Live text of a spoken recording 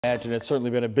Imagine it's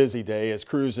certainly been a busy day as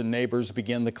crews and neighbors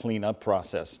begin the cleanup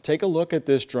process. Take a look at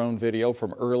this drone video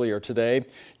from earlier today.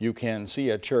 You can see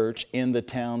a church in the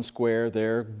town square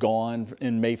there, gone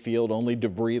in Mayfield, only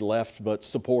debris left, but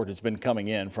support has been coming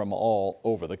in from all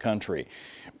over the country.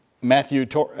 Matthew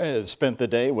Torres spent the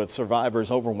day with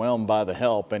survivors overwhelmed by the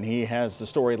help, and he has the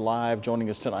story live, joining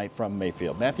us tonight from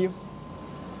Mayfield. Matthew?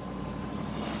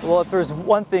 Well, if there's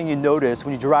one thing you notice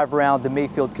when you drive around the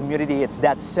Mayfield community, it's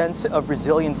that sense of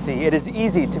resiliency. It is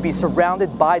easy to be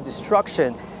surrounded by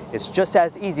destruction. It's just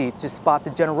as easy to spot the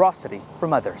generosity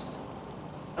from others.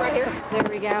 Right here. There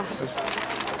we go.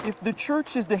 If the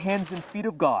church is the hands and feet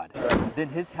of God, then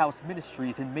His House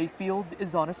Ministries in Mayfield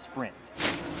is on a sprint.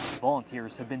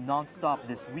 Volunteers have been nonstop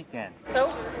this weekend.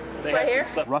 So, right here?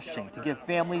 Rushing to give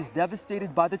families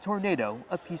devastated by the tornado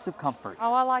a piece of comfort.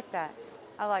 Oh, I like that.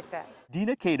 I like that.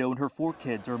 Dina Cato and her 4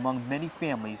 kids are among many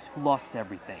families who lost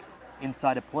everything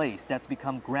inside a place that's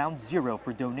become ground zero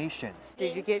for donations.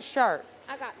 Did you get shirts?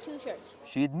 I got 2 shirts.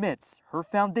 She admits her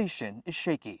foundation is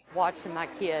shaky. Watching my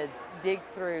kids dig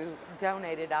through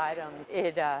donated items,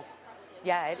 it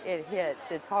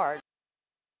hits. It's hard.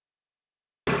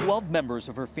 12 members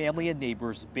of her family and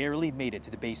neighbors barely made it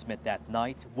to the basement that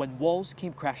night when walls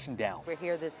came crashing down. We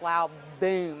hear this loud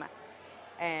boom,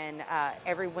 and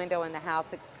every window in the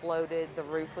house exploded. The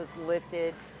roof was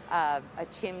lifted. A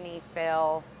chimney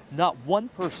fell. Not one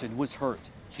person was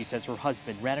hurt. She says her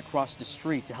husband ran across the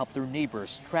street to help their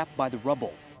neighbors trapped by the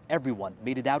rubble. Everyone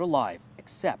made it out alive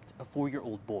except a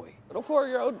 4-year-old boy. A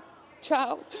 4-year-old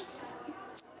child.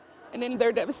 And in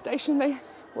their devastation, they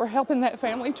were helping that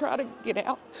family try to get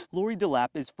out. Lori DeLapp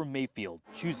is from Mayfield,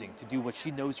 choosing to do what she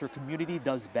knows her community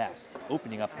does best,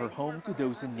 opening up her home to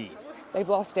those in need. They've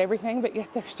lost everything, but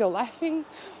yet they're still laughing.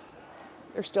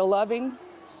 They're still loving.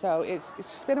 So it's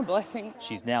just been a blessing.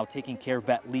 She's now taking care of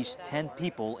at least 10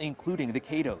 people, including the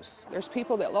Catos. There's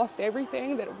people that lost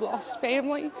everything, that have lost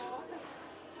family.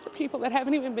 There are people that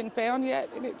haven't even been found yet,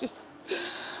 and we're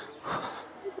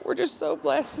just so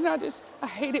blessed, and I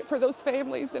hate it for those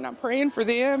families, and I'm praying for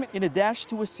them. In a dash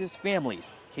to assist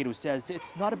families, Cato says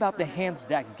it's not about the hands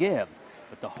that give,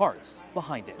 but the hearts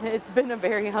behind it. It's been a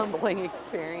very humbling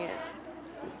experience.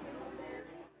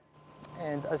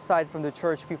 And aside from the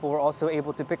church, people were also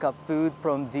able to pick up food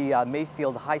from the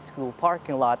Mayfield High School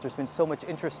parking lot. There's been so much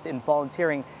interest in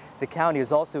volunteering. The county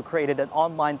has also created an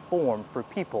online form for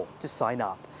people to sign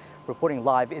up. Reporting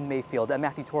live in Mayfield, I'm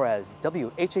Matthew Torres,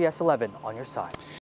 WHAS 11 on your side.